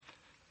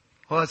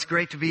Well, it's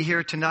great to be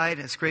here tonight.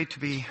 It's great to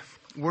be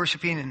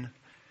worshiping and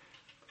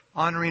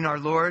honoring our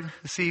Lord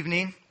this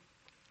evening.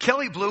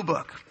 Kelley Blue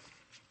Book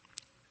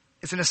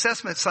is an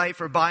assessment site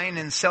for buying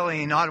and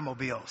selling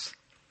automobiles.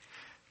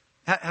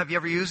 Have you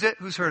ever used it?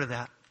 Who's heard of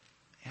that?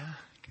 Yeah,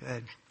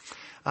 good.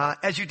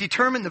 As you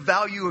determine the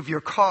value of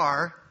your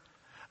car,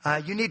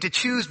 you need to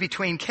choose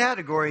between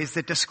categories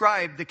that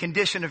describe the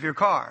condition of your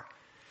car.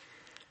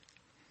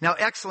 Now,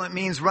 excellent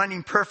means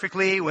running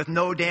perfectly with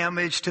no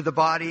damage to the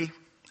body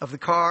of the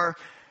car.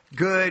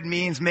 Good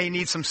means may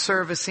need some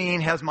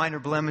servicing, has minor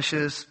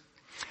blemishes.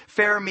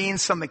 Fair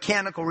means some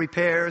mechanical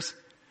repairs.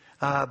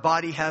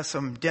 Body has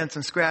some dents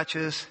and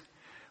scratches.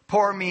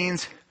 Poor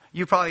means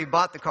you probably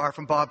bought the car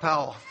from Bob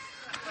Powell.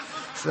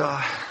 So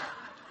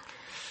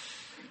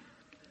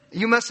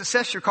you must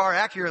assess your car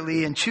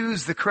accurately and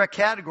choose the correct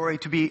category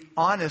to be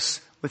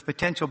honest with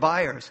potential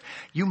buyers.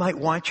 You might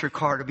want your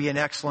car to be an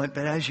excellent,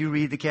 but as you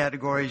read the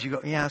categories, you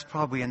go, yeah, it's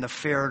probably in the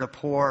fair to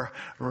poor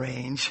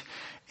range.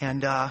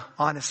 And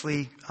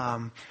honestly,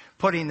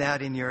 putting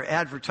that in your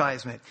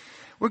advertisement.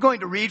 We're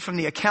going to read from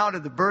the account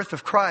of the birth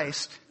of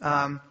Christ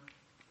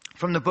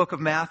from the book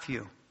of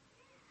Matthew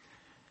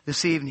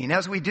this evening.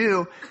 As we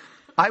do,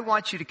 I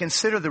want you to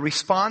consider the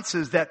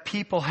responses that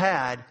people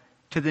had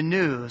to the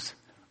news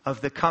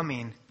of the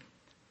coming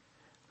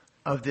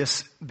of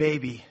this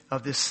baby,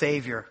 of this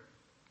Savior.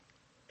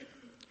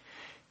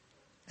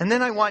 And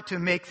then I want to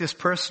make this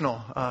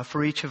personal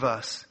for each of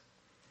us.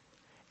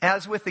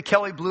 As with the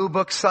Kelley Blue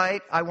Book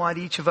site, I want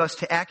each of us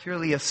to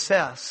accurately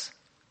assess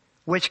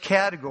which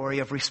category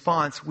of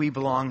response we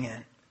belong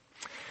in.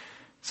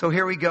 So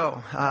here we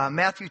go.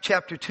 Matthew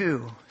chapter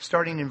 2,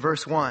 starting in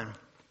verse 1.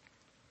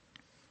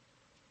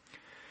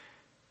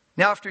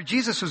 Now after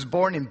Jesus was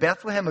born in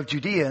Bethlehem of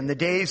Judea in the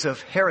days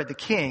of Herod the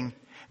king,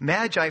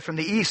 Magi from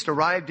the east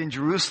arrived in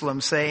Jerusalem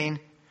saying,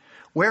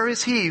 "Where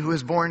is he who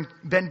has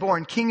been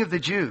born King of the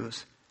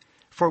Jews?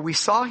 For we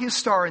saw his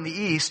star in the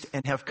east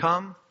and have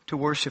come to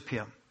worship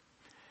him."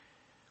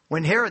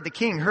 When Herod the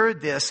king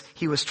heard this,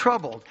 he was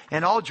troubled,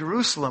 and all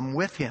Jerusalem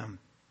with him.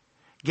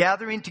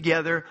 Gathering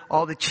together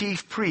all the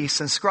chief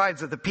priests and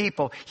scribes of the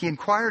people, he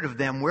inquired of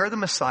them where the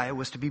Messiah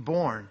was to be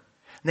born.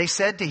 And they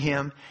said to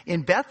him,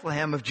 "In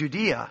Bethlehem of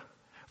Judea,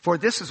 for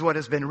this is what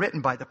has been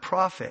written by the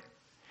prophet.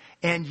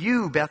 And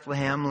you,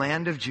 Bethlehem,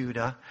 land of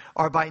Judah,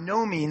 are by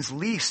no means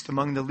least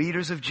among the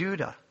leaders of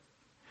Judah.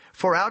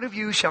 For out of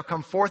you shall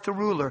come forth a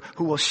ruler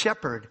who will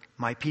shepherd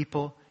my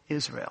people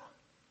Israel."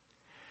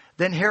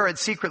 Then Herod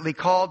secretly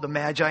called the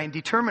Magi and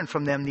determined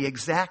from them the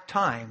exact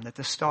time that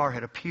the star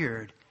had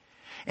appeared.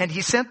 And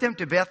he sent them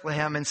to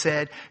Bethlehem and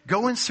said,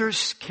 "Go and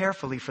search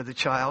carefully for the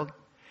child.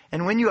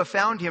 And when you have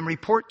found him,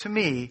 report to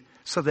me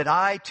so that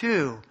I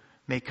too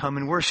may come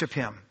and worship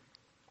him."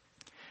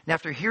 And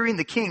after hearing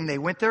the king, they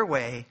went their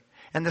way.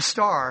 And the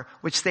star,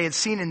 which they had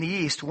seen in the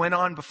east, went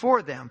on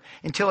before them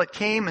until it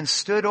came and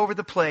stood over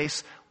the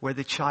place where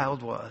the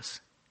child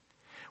was.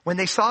 When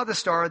they saw the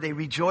star, they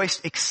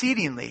rejoiced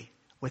exceedingly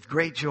with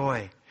great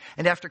joy.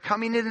 And after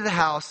coming into the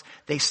house,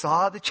 they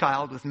saw the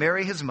child with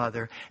Mary his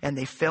mother, and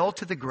they fell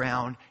to the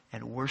ground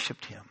and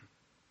worshipped him.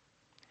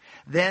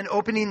 Then,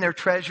 opening their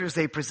treasures,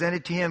 they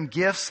presented to him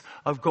gifts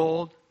of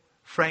gold,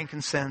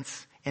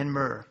 frankincense, and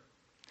myrrh.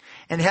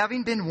 And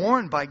having been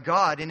warned by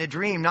God in a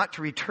dream not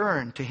to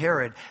return to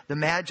Herod, the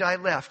Magi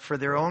left for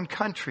their own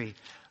country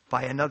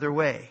by another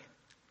way.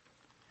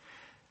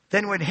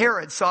 Then when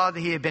Herod saw that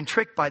he had been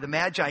tricked by the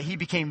Magi, he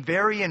became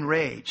very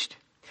enraged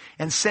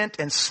and sent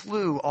and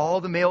slew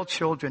all the male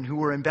children who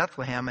were in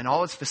Bethlehem and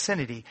all its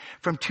vicinity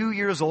from 2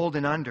 years old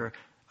and under,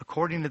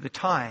 according to the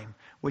time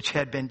which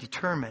had been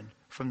determined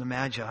from the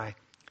Magi.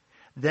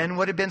 Then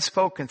what had been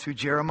spoken through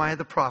Jeremiah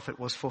the prophet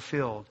was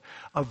fulfilled.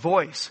 A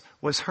voice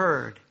was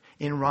heard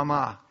in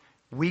Ramah,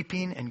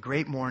 weeping and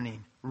great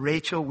mourning,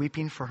 Rachel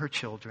weeping for her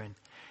children.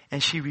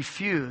 And she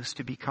refused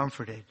to be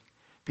comforted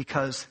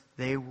because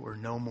they were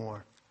no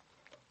more.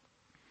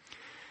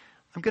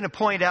 I'm going to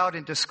point out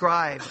and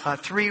describe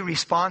 3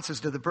 responses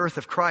to the birth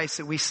of Christ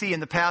that we see in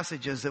the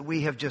passages that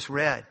we have just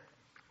read.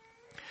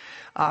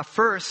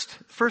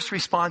 First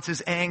response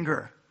is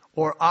anger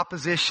or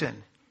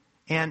opposition.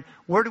 And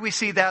where do we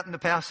see that in the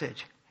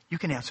passage? You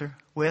can answer.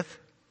 With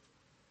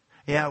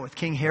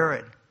King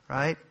Herod,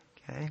 right?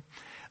 Okay.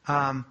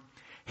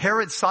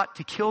 Herod sought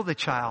to kill the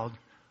child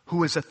who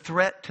was a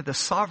threat to the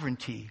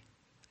sovereignty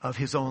of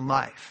his own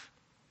life.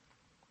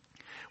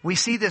 We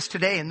see this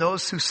today in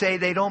those who say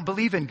they don't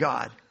believe in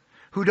God,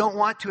 who don't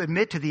want to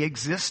admit to the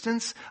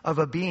existence of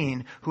a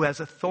being who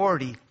has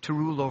authority to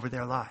rule over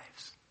their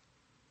lives.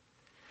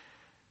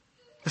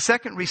 The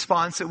second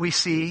response that we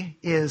see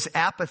is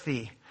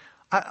apathy.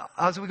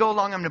 As we go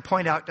along, I'm going to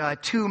point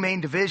out 2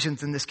 main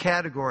divisions in this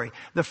category.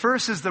 The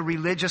first is the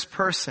religious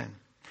person.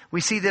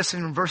 We see this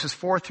in verses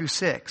 4 through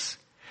 6.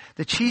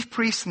 The chief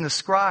priests and the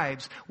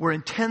scribes were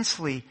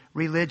intensely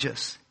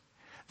religious.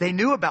 They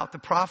knew about the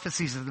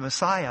prophecies of the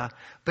Messiah,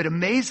 but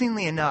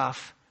amazingly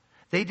enough,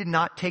 they did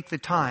not take the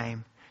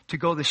time to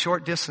go the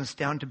short distance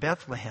down to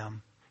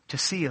Bethlehem to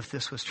see if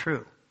this was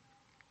true.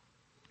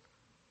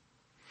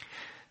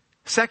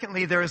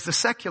 Secondly, there is the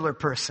secular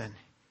person.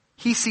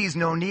 He sees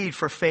no need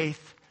for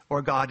faith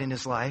or God in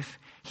his life.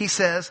 He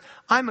says,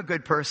 I'm a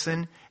good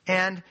person,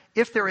 and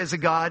if there is a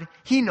God,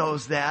 he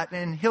knows that,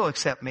 and he'll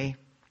accept me.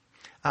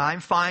 I'm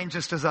fine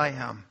just as I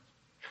am.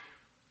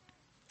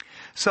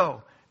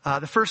 So,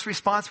 the first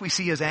response we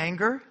see is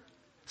anger.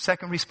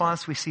 Second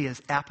response we see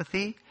is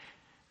apathy.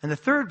 And the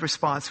third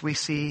response we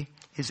see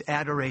is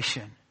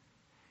adoration.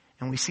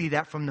 And we see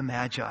that from the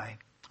Magi,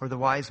 or the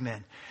wise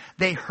men.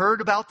 They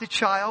heard about the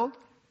child.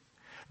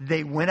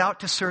 They went out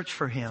to search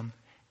for him.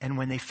 And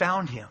when they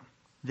found him,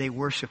 they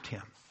worshiped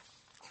him.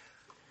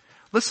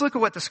 Let's look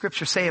at what the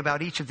scriptures say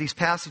about each of these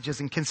passages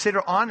and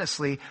consider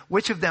honestly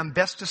which of them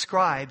best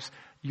describes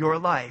your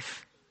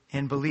life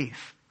and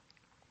belief.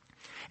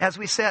 As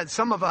we said,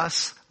 some of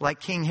us, like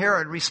King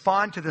Herod,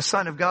 respond to the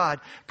Son of God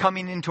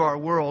coming into our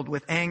world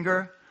with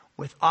anger,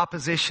 with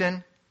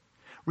opposition,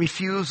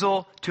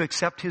 refusal to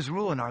accept his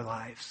rule in our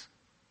lives.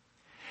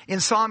 In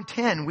Psalm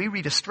 10, we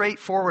read a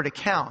straightforward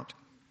account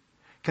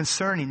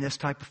concerning this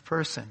type of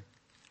person.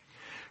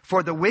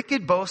 For the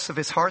wicked boasts of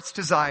his heart's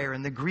desire,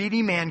 and the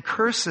greedy man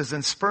curses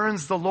and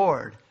spurns the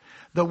Lord.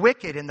 The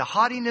wicked, in the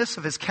haughtiness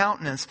of his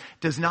countenance,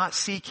 does not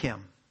seek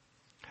him.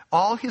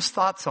 All his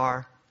thoughts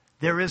are,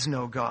 there is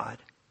no God.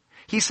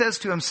 He says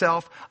to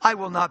himself, I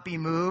will not be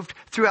moved.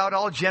 Throughout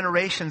all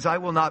generations, I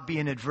will not be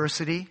in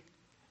adversity.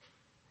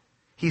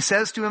 He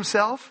says to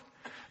himself,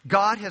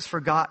 God has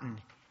forgotten.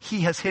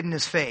 He has hidden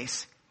his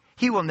face.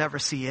 He will never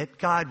see it.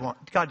 God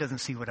doesn't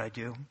see what I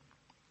do.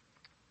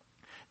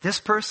 This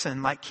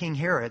person, like King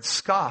Herod,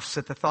 scoffs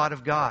at the thought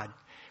of God,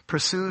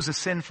 pursues a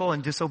sinful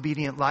and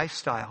disobedient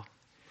lifestyle,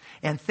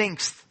 and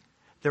thinks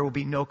there will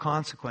be no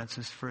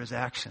consequences for his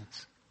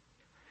actions.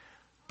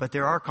 But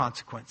there are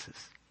consequences.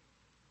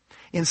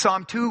 In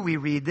Psalm 2, we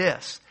read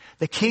this.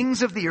 The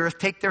kings of the earth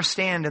take their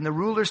stand, and the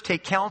rulers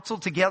take counsel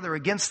together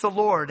against the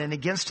Lord and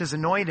against his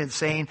anointed,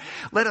 saying,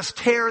 let us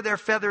tear their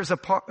fetters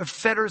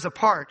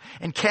apart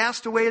and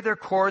cast away their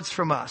cords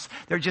from us.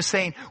 They're just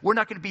saying, we're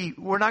not going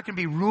to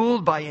be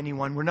ruled by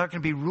anyone. We're not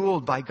going to be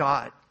ruled by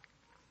God.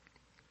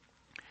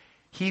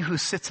 He who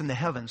sits in the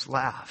heavens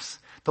laughs.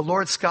 The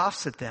Lord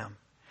scoffs at them.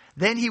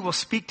 Then he will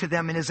speak to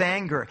them in his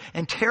anger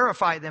and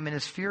terrify them in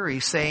his fury,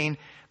 saying,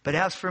 but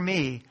as for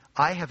me,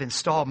 I have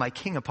installed my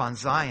king upon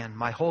Zion,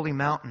 my holy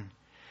mountain.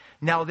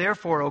 Now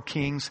therefore, O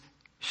kings,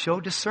 show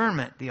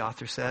discernment, the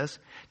author says.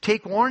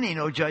 Take warning,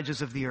 O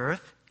judges of the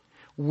earth.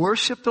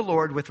 Worship the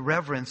Lord with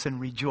reverence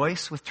and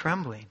rejoice with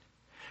trembling.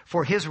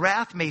 For his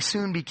wrath may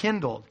soon be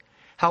kindled.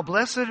 How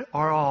blessed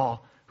are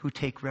all who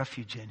take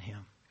refuge in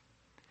him.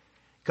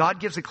 God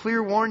gives a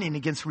clear warning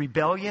against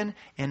rebellion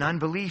and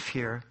unbelief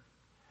here,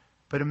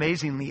 but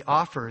amazingly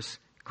offers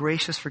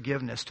gracious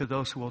forgiveness to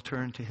those who will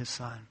turn to his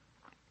Son.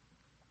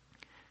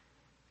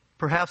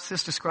 Perhaps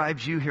this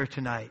describes you here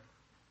tonight.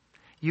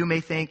 You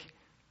may think,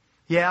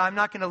 yeah, I'm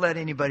not going to let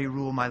anybody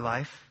rule my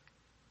life.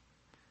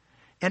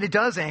 And it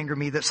does anger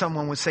me that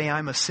someone would say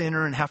I'm a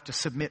sinner and have to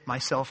submit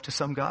myself to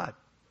some God.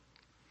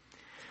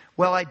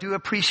 Well, I do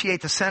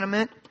appreciate the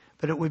sentiment,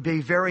 but it would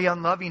be very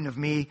unloving of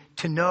me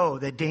to know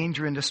that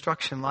danger and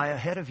destruction lie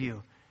ahead of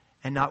you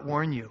and not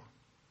warn you.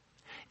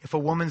 If a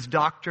woman's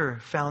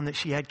doctor found that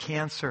she had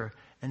cancer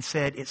and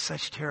said, it's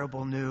such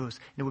terrible news,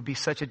 and it would be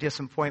such a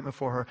disappointment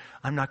for her,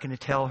 I'm not going to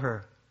tell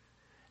her,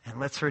 and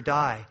lets her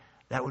die,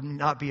 that would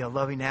not be a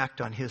loving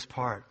act on his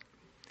part.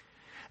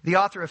 The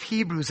author of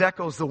Hebrews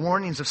echoes the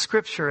warnings of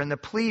Scripture and the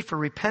plea for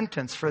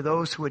repentance for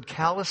those who would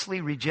callously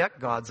reject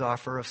God's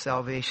offer of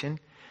salvation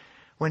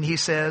when he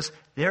says,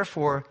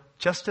 therefore,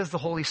 just as the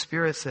Holy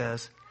Spirit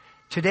says,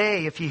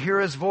 today, if you hear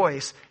his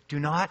voice, do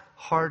not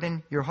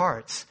harden your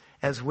hearts,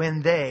 as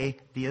when they,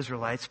 the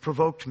Israelites,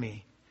 provoked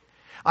me.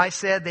 I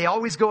said, they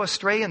always go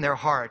astray in their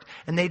heart,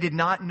 and they did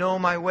not know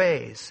my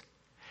ways.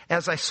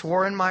 As I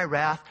swore in my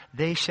wrath,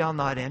 they shall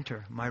not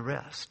enter my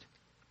rest.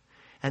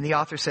 And the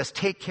author says,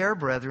 take care,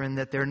 brethren,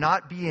 that there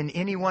not be in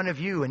any one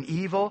of you an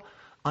evil,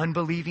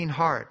 unbelieving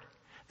heart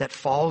that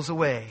falls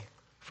away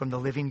from the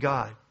living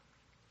God.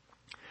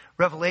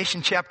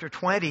 Revelation chapter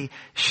 20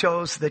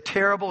 shows the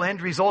terrible end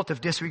result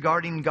of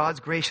disregarding God's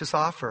gracious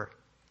offer.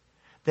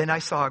 Then I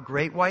saw a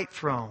great white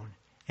throne,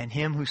 and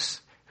him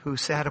who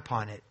sat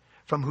upon it,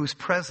 from whose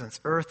presence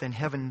earth and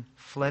heaven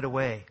fled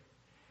away,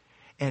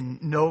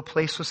 and no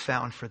place was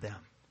found for them.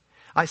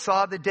 I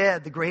saw the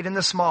dead, the great and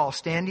the small,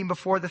 standing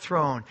before the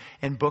throne,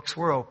 and books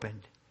were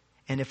opened.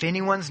 And if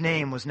anyone's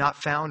name was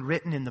not found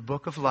written in the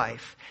book of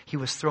life, he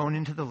was thrown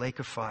into the lake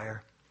of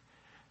fire.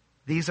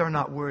 These are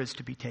not words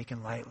to be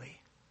taken lightly.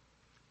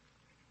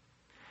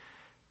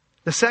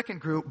 The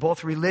second group,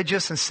 both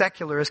religious and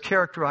secular, is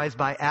characterized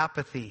by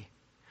apathy,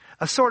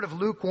 a sort of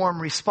lukewarm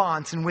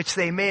response in which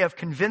they may have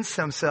convinced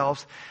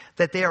themselves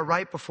that they are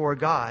right before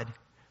God,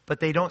 but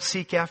they don't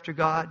seek after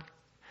God.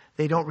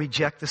 They don't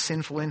reject the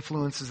sinful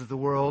influences of the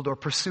world or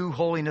pursue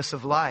holiness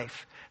of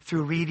life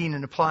through reading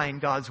and applying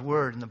God's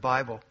Word in the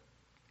Bible.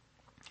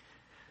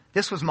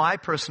 This was my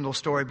personal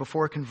story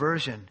before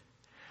conversion.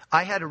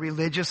 I had a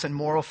religious and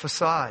moral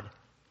facade,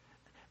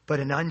 but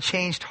an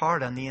unchanged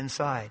heart on the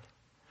inside.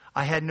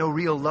 I had no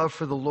real love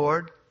for the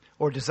Lord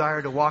or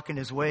desire to walk in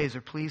his ways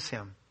or please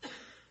him.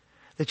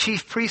 The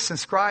chief priests and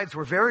scribes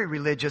were very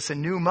religious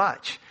and knew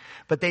much,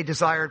 but they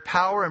desired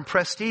power and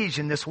prestige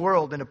in this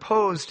world and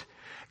opposed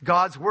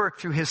God's work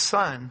through his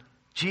Son,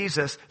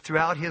 Jesus,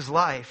 throughout his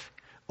life,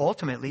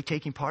 ultimately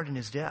taking part in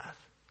his death.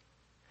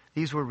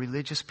 These were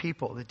religious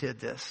people that did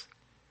this.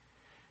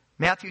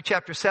 Matthew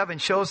chapter 7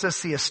 shows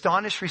us the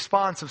astonished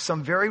response of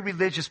some very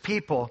religious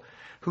people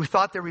who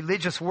thought their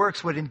religious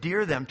works would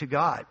endear them to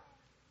God.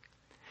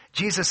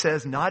 Jesus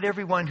says, "Not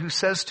everyone who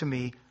says to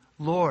me,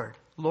 'Lord,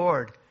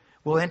 Lord,'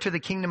 will enter the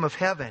kingdom of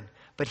heaven,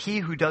 but he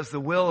who does the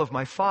will of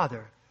my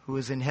Father who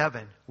is in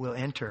heaven will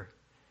enter.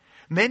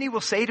 Many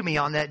will say to me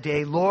on that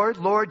day, 'Lord,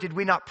 Lord, did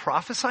we not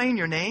prophesy in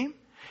your name?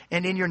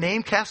 And in your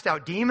name cast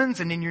out demons,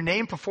 and in your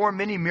name perform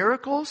many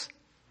miracles?'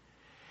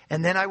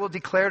 And then I will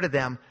declare to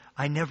them,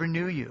 'I never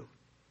knew you.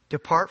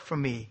 Depart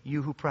from me,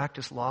 you who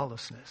practice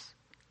lawlessness.'"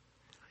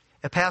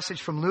 A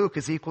passage from Luke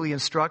is equally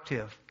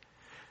instructive.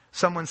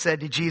 Someone said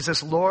to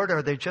Jesus, "Lord,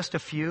 are there just a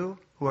few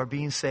who are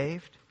being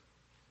saved?"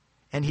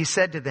 And he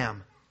said to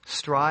them,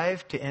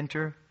 "Strive to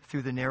enter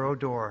through the narrow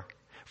door.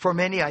 For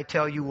many, I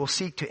tell you, will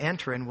seek to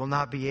enter and will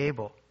not be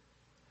able.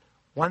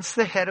 Once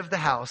the head of the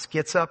house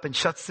gets up and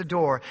shuts the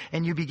door,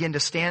 and you begin to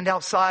stand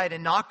outside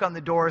and knock on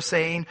the door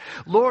saying,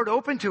 'Lord,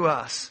 open to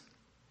us,'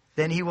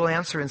 then he will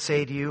answer and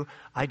say to you,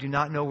 'I do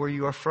not know where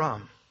you are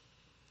from.'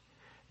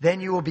 Then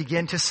you will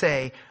begin to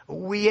say,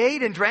 'We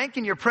ate and drank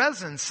in your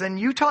presence, and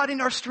you taught in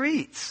our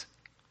streets.'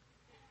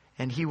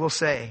 And he will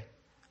say,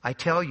 'I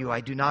tell you,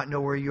 I do not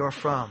know where you are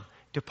from.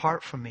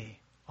 Depart from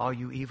me, all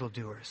you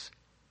evildoers.'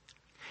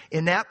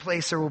 In that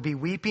place there will be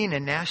weeping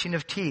and gnashing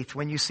of teeth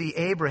when you see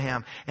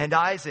Abraham and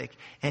Isaac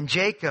and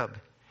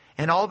Jacob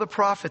and all the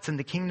prophets in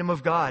the kingdom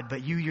of God,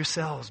 but you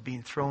yourselves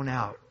being thrown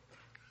out."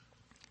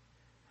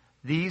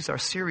 These are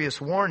serious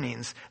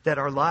warnings that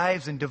our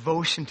lives and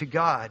devotion to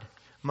God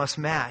must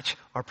match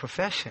our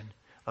profession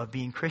of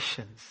being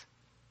Christians.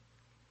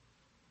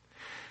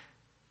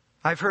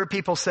 I've heard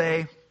people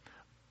say,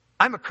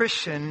 "I'm a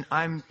Christian,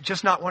 I'm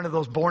just not one of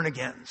those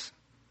born-agains."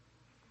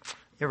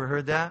 You ever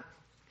heard that?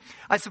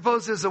 I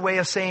suppose this is a way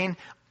of saying,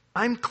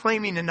 "I'm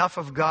claiming enough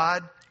of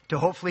God to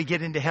hopefully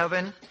get into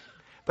heaven,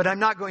 but I'm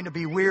not going to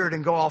be weird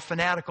and go all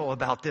fanatical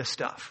about this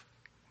stuff."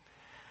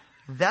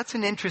 That's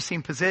an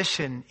interesting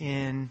position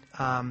in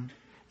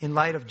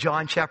light of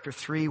John chapter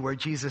 3, where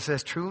Jesus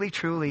says, "Truly,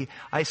 truly,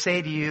 I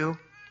say to you,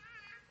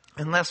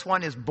 unless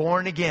one is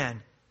born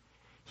again,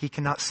 he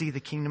cannot see the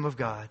kingdom of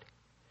God."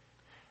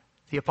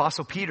 The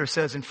Apostle Peter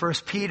says in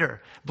 1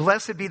 Peter,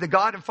 "Blessed be the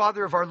God and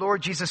Father of our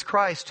Lord Jesus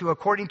Christ, who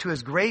according to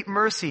his great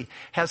mercy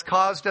has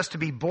caused us to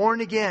be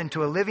born again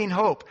to a living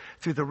hope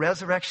through the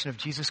resurrection of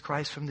Jesus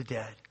Christ from the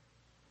dead."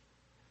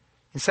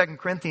 In 2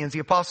 Corinthians, the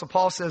Apostle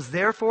Paul says,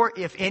 "Therefore,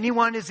 if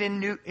anyone is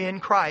in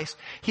Christ,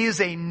 he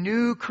is a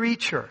new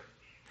creature.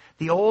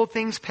 The old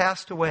things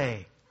passed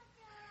away.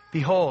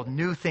 Behold,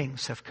 new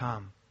things have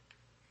come."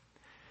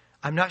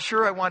 I'm not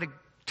sure I want to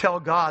tell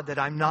God that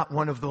I'm not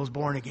one of those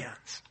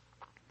born-agains.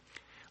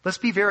 Let's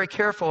be very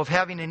careful of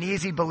having an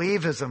easy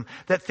believism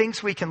that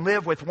thinks we can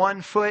live with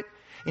one foot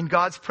in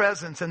God's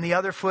presence and the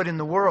other foot in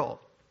the world.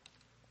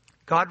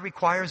 God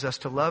requires us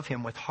to love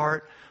him with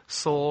heart,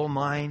 soul,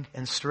 mind,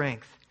 and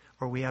strength,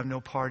 or we have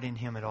no part in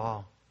him at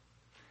all.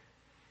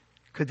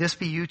 Could this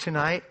be you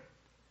tonight?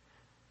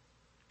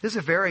 This is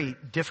a very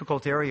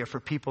difficult area for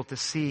people to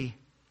see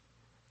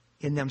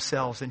in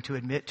themselves and to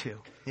admit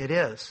to. It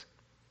is.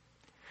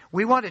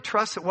 We want to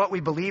trust that what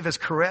we believe is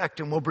correct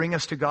and will bring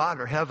us to God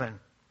or heaven.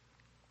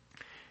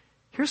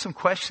 Here's some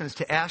questions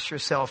to ask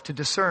yourself to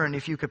discern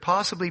if you could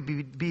possibly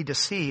be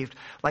deceived,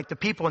 like the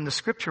people in the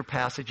scripture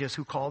passages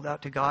who called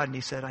out to God and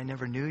he said, "I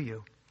never knew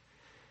you."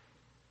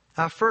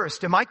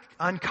 First, am I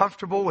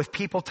uncomfortable with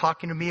people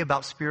talking to me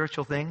about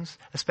spiritual things,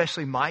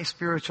 especially my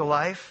spiritual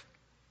life?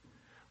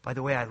 By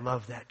the way, I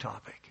love that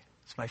topic.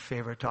 It's my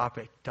favorite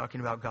topic,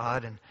 talking about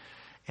God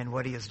and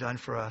what he has done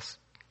for us.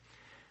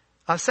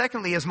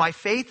 Secondly, is my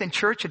faith and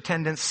church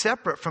attendance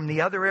separate from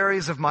the other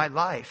areas of my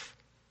life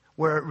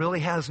where it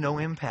really has no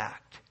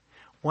impact?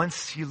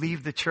 Once you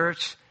leave the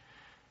church,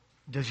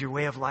 does your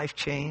way of life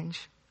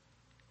change?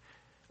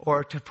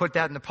 Or to put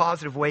that in a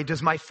positive way,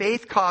 does my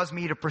faith cause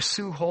me to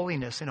pursue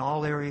holiness in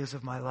all areas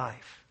of my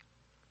life?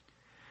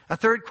 A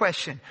third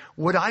question,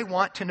 would I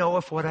want to know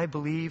if what I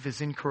believe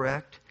is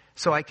incorrect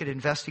so I could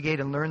investigate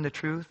and learn the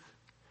truth?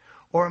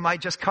 Or am I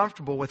just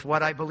comfortable with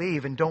what I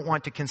believe and don't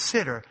want to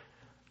consider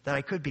that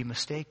I could be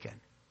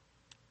mistaken?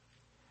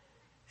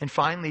 And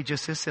finally,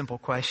 just this simple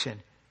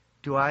question,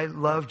 do I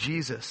love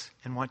Jesus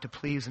and want to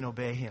please and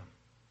obey him?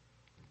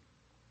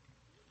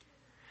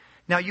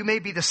 Now, you may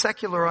be the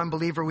secular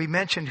unbeliever we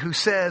mentioned who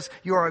says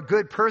you are a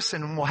good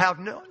person and will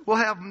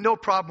have no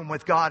problem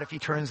with God if he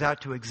turns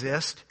out to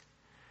exist.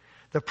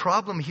 The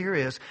problem here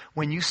is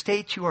when you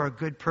state you are a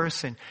good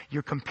person,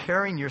 you're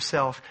comparing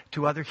yourself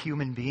to other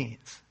human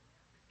beings.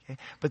 Okay?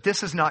 But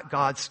this is not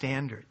God's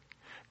standard.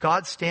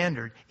 God's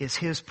standard is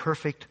his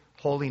perfect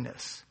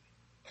holiness.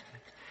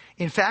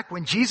 In fact,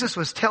 when Jesus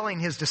was telling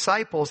his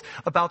disciples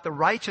about the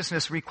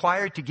righteousness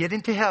required to get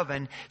into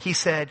heaven, he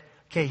said,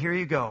 okay, here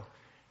you go.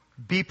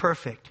 Be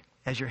perfect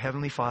as your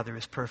heavenly Father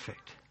is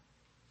perfect.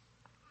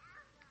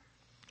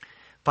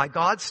 By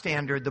God's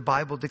standard, the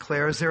Bible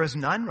declares there is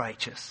none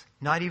righteous,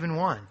 not even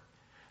one.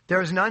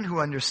 There is none who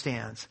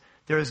understands.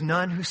 There is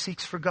none who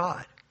seeks for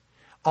God.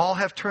 All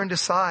have turned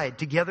aside.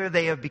 Together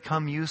they have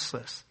become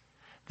useless.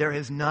 There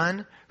is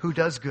none who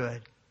does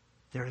good.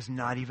 There is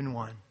not even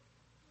one.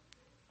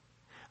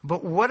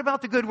 But what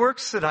about the good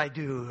works that I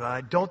do?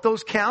 Don't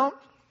those count?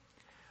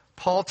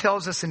 Paul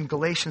tells us in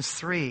Galatians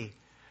 3,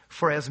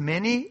 for as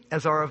many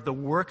as are of the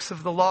works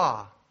of the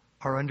law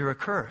are under a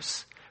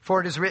curse.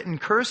 For it is written,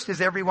 cursed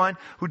is everyone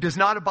who does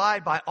not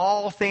abide by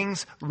all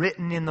things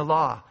written in the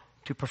law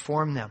to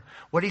perform them.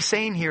 What he's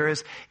saying here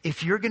is,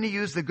 if you're going to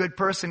use the good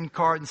person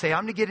card and say,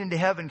 I'm going to get into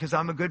heaven because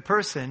I'm a good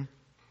person,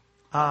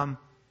 Paul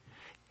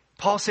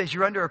says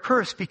you're under a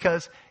curse,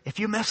 because if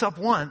you mess up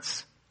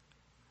once,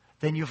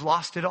 then you've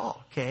lost it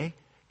all, okay?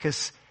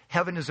 Because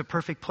heaven is a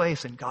perfect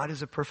place and God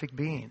is a perfect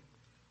being.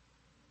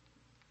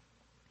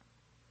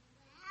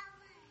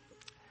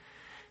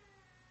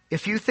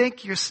 If you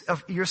think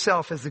of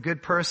yourself as a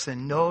good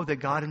person, know that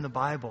God and the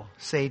Bible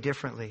say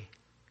differently.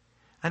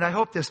 And I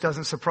hope this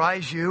doesn't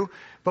surprise you,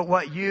 but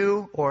what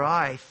you or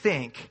I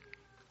think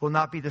will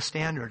not be the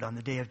standard on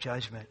the day of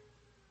judgment.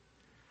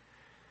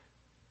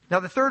 Now,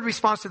 the third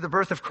response to the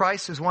birth of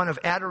Christ is one of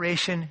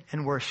adoration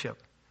and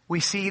worship. We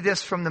see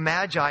this from the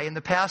Magi in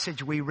the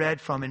passage we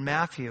read from in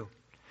Matthew,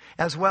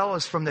 as well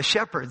as from the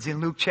shepherds in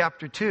Luke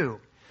chapter 2,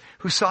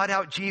 who sought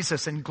out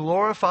Jesus and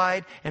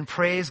glorified and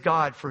praised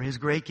God for his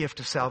great gift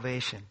of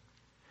salvation.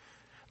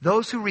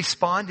 Those who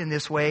respond in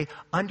this way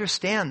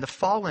understand the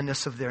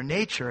fallenness of their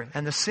nature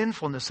and the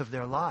sinfulness of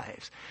their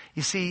lives.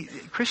 You see,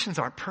 Christians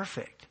aren't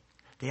perfect.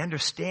 They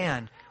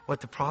understand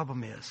what the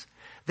problem is.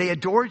 They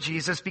adore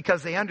Jesus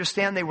because they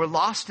understand they were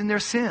lost in their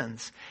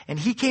sins, and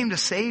he came to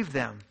save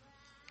them.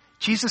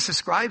 Jesus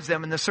describes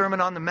them in the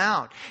Sermon on the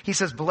Mount. He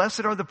says,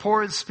 blessed are the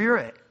poor in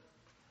spirit.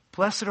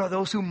 Blessed are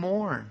those who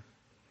mourn.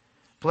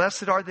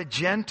 Blessed are the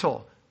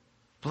gentle.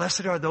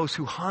 Blessed are those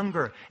who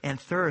hunger and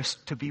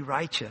thirst to be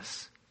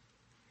righteous.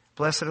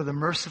 Blessed are the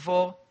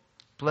merciful.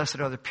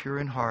 Blessed are the pure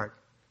in heart.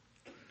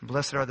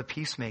 Blessed are the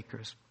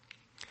peacemakers.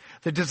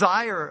 The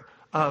desire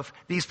of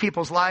these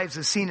people's lives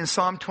is seen in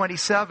Psalm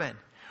 27.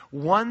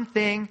 One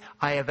thing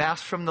I have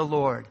asked from the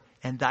Lord,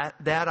 and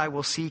that I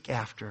will seek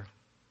after,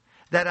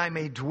 that I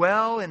may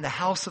dwell in the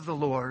house of the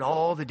Lord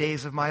all the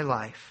days of my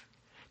life,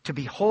 to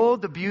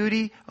behold the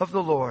beauty of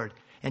the Lord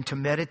and to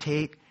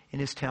meditate in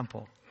his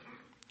temple.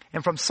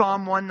 And from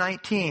Psalm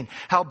 119,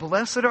 how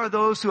blessed are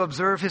those who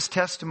observe his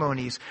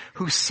testimonies,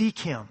 who seek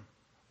him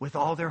with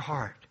all their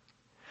heart.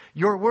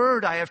 Your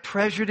word I have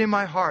treasured in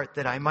my heart,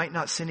 that I might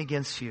not sin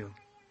against you.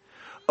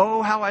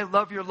 Oh, how I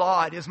love your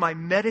law. It is my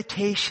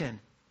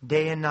meditation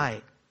day and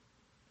night.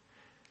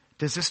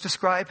 Does this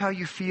describe how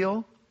you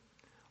feel?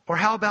 Or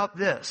how about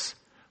this?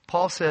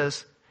 Paul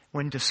says,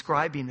 when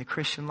describing the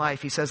Christian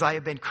life, he says, I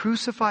have been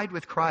crucified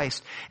with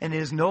Christ, and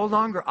it is no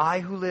longer I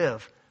who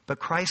live, but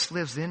Christ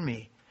lives in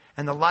me.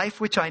 And the life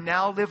which I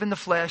now live in the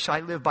flesh, I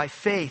live by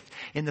faith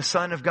in the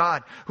Son of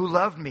God, who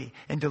loved me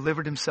and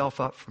delivered himself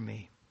up for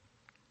me.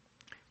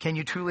 Can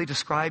you truly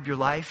describe your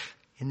life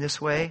in this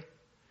way?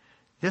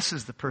 This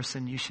is the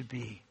person you should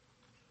be.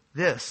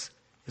 This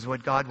is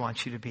what God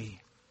wants you to be.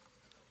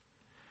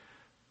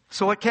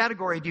 So what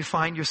category do you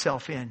find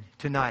yourself in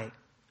tonight?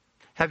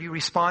 Have you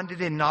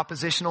responded in an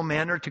oppositional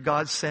manner to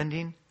God's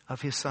sending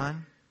of his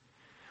Son?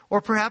 Or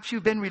perhaps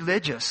you've been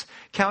religious,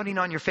 counting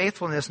on your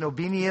faithfulness and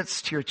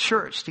obedience to your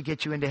church to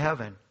get you into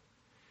heaven.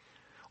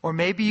 Or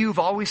maybe you've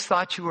always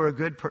thought you were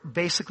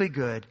basically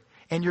good,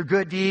 and your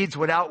good deeds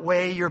would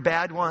outweigh your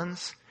bad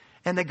ones,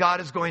 and that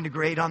God is going to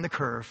grade on the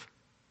curve.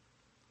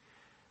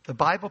 The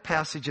Bible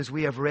passages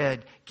we have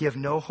read give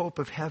no hope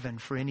of heaven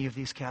for any of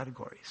these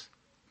categories.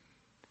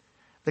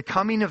 The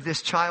coming of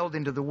this child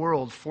into the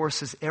world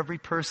forces every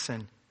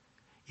person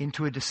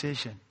into a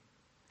decision.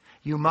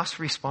 You must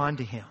respond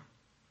to him.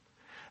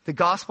 The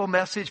gospel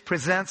message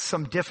presents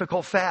some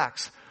difficult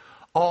facts.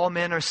 All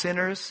men are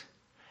sinners.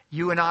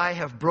 You and I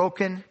have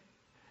broken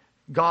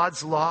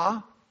God's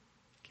law.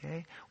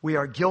 Okay? We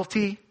are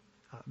guilty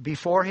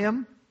before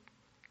him.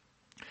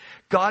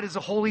 God is a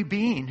holy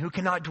being who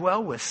cannot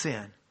dwell with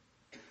sin.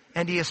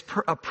 And he is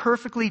a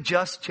perfectly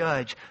just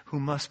judge who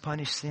must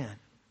punish sin.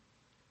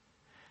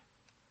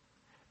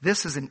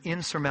 This is an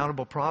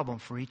insurmountable problem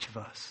for each of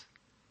us,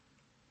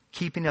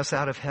 keeping us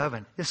out of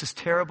heaven. This is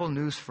terrible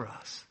news for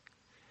us.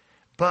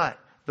 But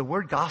the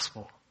word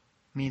gospel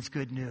means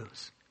good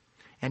news.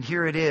 And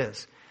here it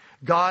is.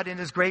 God, in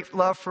his great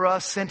love for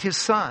us, sent his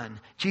Son,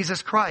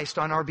 Jesus Christ,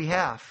 on our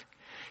behalf.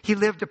 He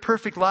lived a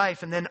perfect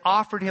life and then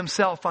offered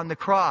himself on the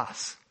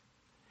cross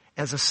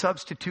as a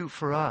substitute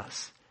for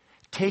us,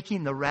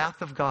 taking the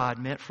wrath of God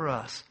meant for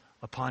us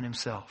upon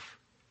himself,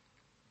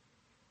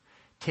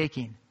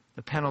 taking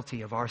the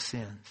penalty of our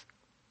sins.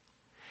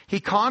 He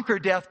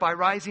conquered death by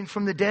rising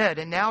from the dead.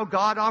 And now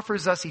God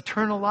offers us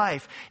eternal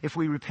life if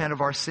we repent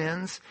of our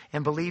sins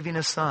and believe in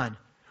His Son.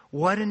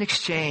 What an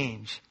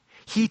exchange.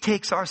 He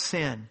takes our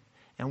sin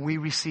and we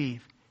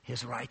receive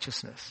His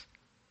righteousness.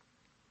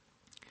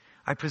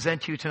 I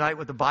present to you tonight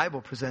what the Bible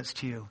presents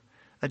to you.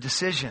 A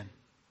decision.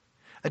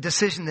 A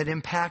decision that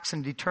impacts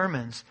and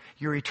determines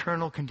your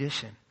eternal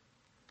condition.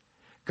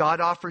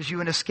 God offers you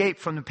an escape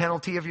from the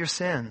penalty of your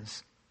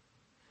sins.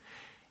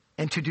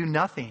 And to do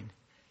nothing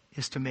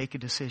is to make a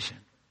decision.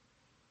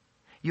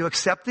 You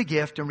accept the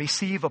gift and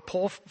receive a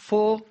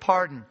full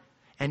pardon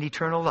and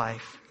eternal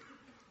life.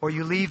 Or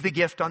you leave the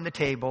gift on the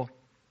table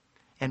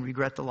and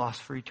regret the loss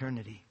for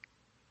eternity.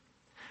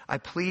 I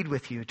plead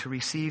with you to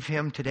receive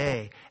Him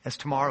today, as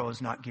tomorrow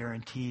is not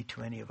guaranteed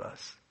to any of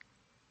us.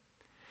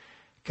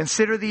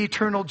 Consider the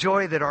eternal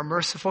joy that our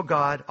merciful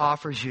God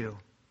offers you.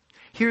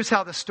 Here's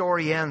how the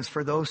story ends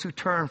for those who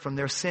turn from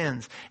their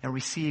sins and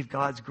receive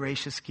God's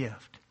gracious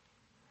gift.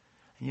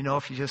 And you know,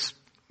 if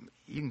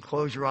you can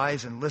close your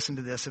eyes and listen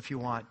to this if you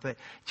want, but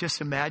just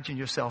imagine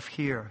yourself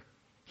here,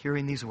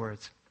 hearing these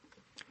words.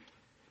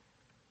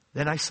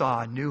 Then I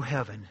saw a new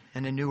heaven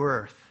and a new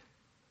earth,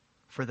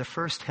 for the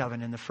first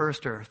heaven and the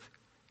first earth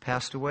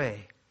passed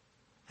away,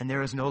 and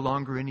there is no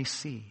longer any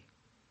sea.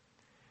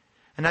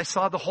 And I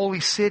saw the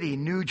holy city,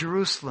 New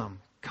Jerusalem,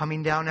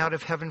 coming down out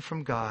of heaven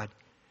from God,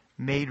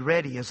 made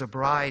ready as a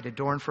bride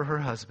adorned for her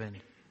husband.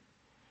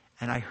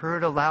 And I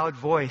heard a loud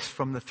voice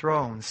from the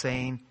throne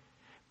saying,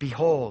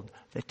 Behold,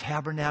 the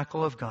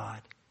tabernacle of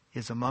God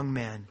is among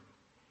men,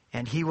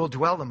 and He will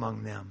dwell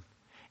among them,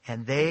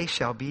 and they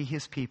shall be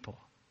His people.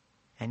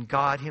 And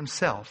God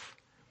Himself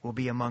will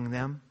be among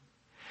them,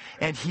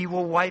 and He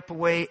will wipe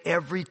away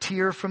every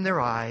tear from their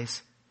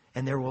eyes,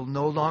 and there will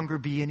no longer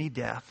be any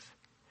death.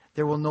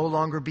 There will no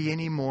longer be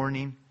any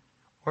mourning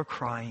or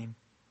crying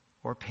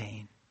or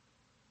pain.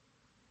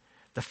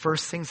 The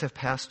first things have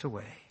passed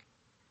away.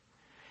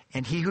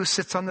 And He who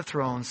sits on the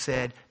throne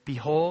said,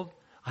 Behold,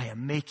 I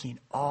am making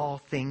all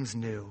things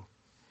new.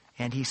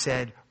 And He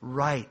said,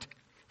 Write,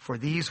 for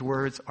these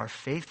words are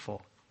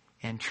faithful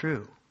and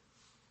true.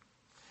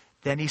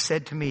 Then He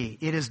said to me,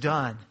 It is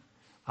done.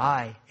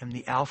 I am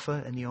the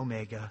Alpha and the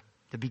Omega,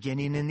 the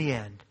beginning and the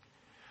end.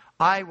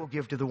 I will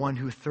give to the one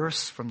who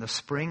thirsts from the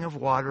spring of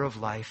water of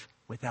life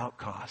without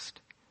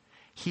cost.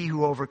 He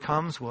who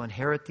overcomes will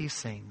inherit these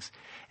things,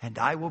 and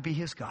I will be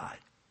his God,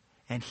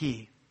 and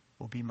he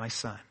will be my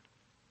son.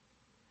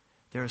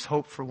 There is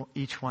hope for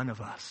each one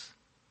of us.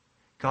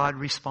 God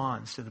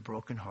responds to the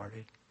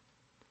brokenhearted.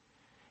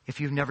 If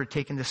you've never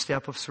taken the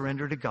step of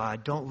surrender to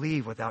God, don't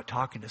leave without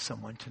talking to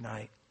someone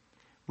tonight.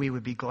 We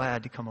would be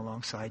glad to come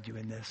alongside you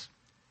in this.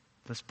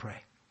 Let's pray.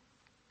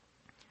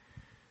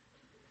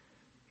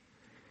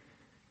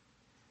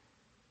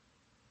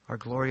 Our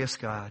glorious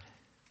God,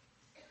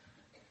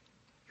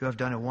 you have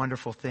done a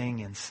wonderful thing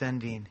in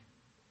sending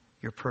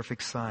your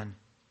perfect Son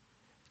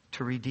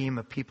to redeem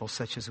a people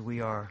such as we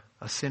are,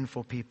 a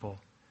sinful people,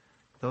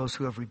 those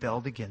who have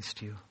rebelled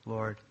against you,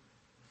 Lord,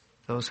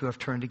 those who have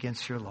turned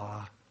against your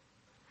law.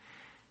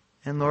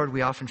 And Lord,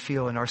 we often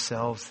feel in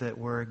ourselves that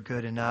we're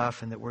good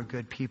enough and that we're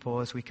good people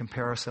as we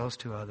compare ourselves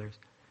to others.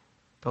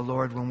 But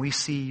Lord, when we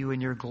see you in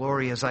your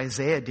glory, as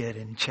Isaiah did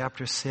in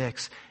chapter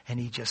 6, and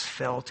he just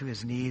fell to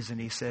his knees and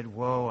he said,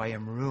 Woe, I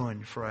am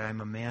ruined, for I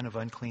am a man of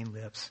unclean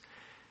lips.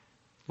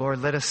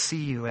 Lord, let us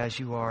see you as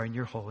you are in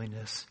your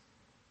holiness.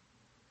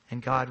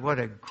 And God, what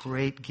a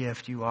great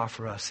gift you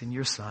offer us in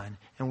your Son.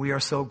 And we are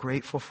so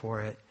grateful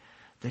for it.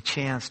 The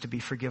chance to be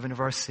forgiven of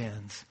our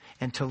sins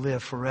and to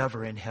live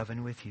forever in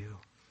heaven with you.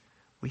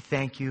 We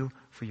thank you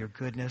for your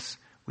goodness.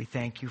 We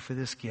thank you for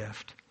this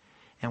gift.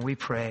 And we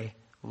pray,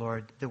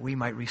 Lord, that we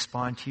might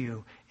respond to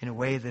you in a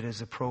way that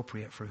is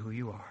appropriate for who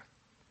you are.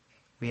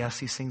 We ask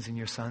these things in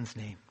your Son's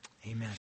name. Amen.